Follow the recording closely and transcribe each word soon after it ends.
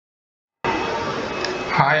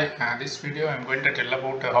Hi, this video I am going to tell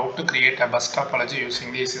about how to create a bus topology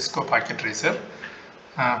using the Cisco packet tracer.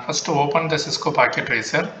 First open the Cisco packet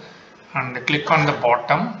tracer and click on the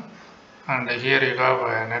bottom, and here you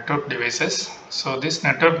have network devices. So this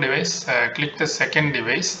network device, click the second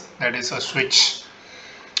device, that is a switch.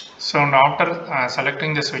 So now after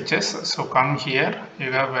selecting the switches, so come here,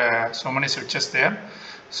 you have so many switches there.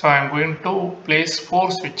 So I am going to place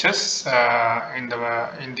 4 switches in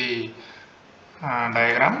the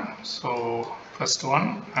diagram. So first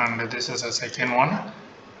one, and this is a second one,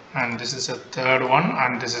 and this is a third one,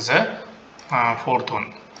 and this is a fourth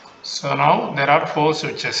one. So now there are 4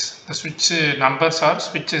 switches. The switch numbers are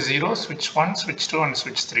switch 0, switch 1, switch 2 and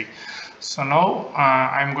switch 3. So now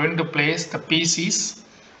I am going to place the PCs.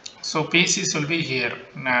 So PCs will be here,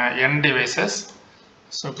 N devices.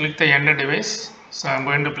 So click the N device. So I am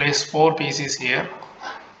going to place 4 PCs here.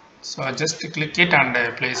 So I just click it and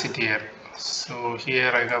place it here. So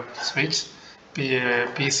here I have switch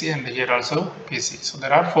PC and here also PC. So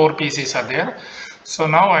there are 4 PCs are there. So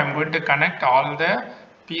now I am going to connect all the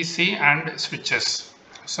PC and switches.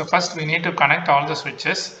 So first we need to connect all the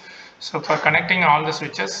switches. So for connecting all the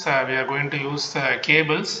switches, we are going to use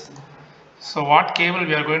cables. So what cable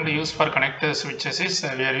we are going to use for connect the switches is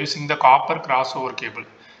we are using the copper crossover cable.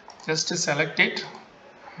 Just select it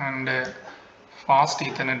and fast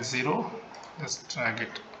Ethernet 0, just drag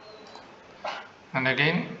it. And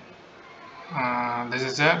again this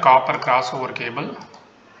is a copper crossover cable,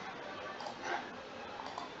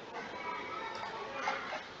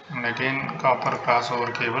 and again copper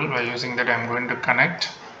crossover cable. By using that I am going to connect.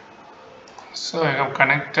 So I have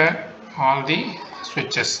connected all the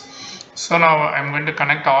switches. So now I am going to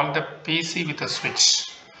connect all the PC with a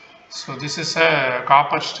switch. So this is a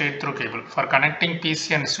copper straight through cable. For connecting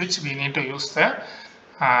PC and switch we need to use the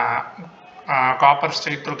copper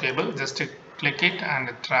straight through cable. Just click it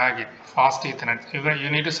and drag it, fast Ethernet. You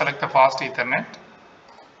need to select the fast Ethernet.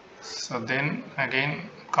 So then again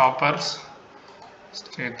copper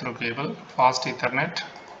straight through cable, fast Ethernet,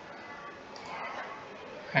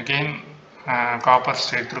 again copper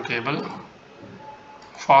straight through cable,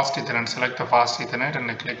 fast Ethernet. Select the fast Ethernet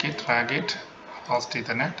and click it, drag it, fast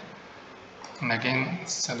Ethernet, and again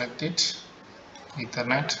select it,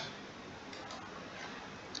 Ethernet,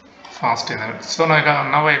 fast Ethernet. So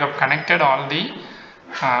now I have connected all the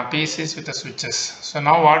PCs with the switches. So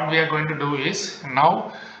now what we are going to do is,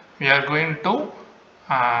 now we are going to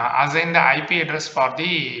assign the IP address for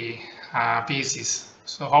the PCs.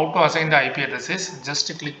 So how to assign the IP address is,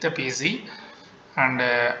 just click the PC and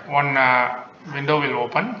one window will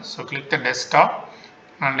open. So click the desktop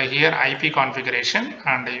and here IP configuration,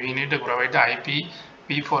 and we need to provide the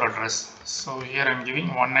IPv4 address. So here I am giving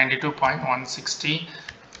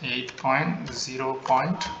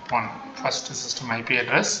 192.168.0.1 first system IP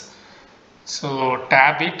address. So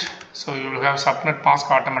tab it, so you will have subnet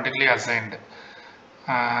mask automatically assigned.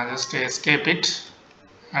 Just escape it,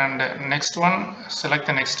 and next one, select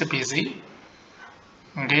the next PC.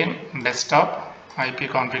 Again desktop, IP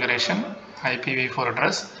configuration, IPv4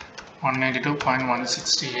 address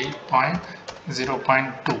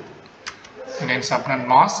 192.168.0.2. again subnet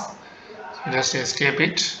mask. So just escape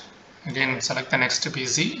it, again select the next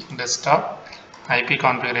PC, desktop, IP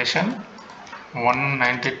configuration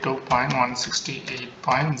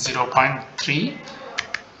 192.168.0.3.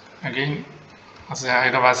 again I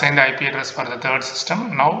have assigned the IP address for the third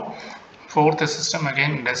system. Now fourth system,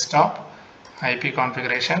 again desktop, IP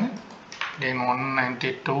configuration, again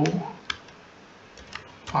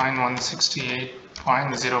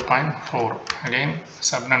 192.168.0.4. again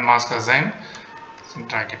subnet mask assigned. So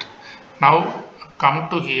drag it. Now come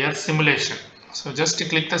to here, simulation. So just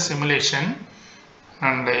click the simulation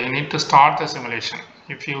and you need to start the simulation.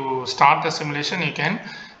 If you start the simulation, you can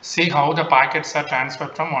see how the packets are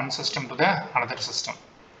transferred from one system to the another system.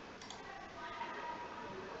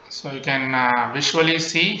 So you can visually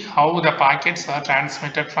see how the packets are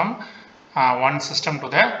transmitted from one system to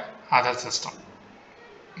the other system.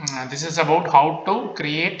 This is about how to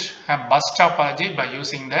create a bus topology by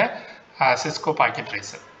using the Cisco packet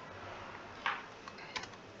tracer.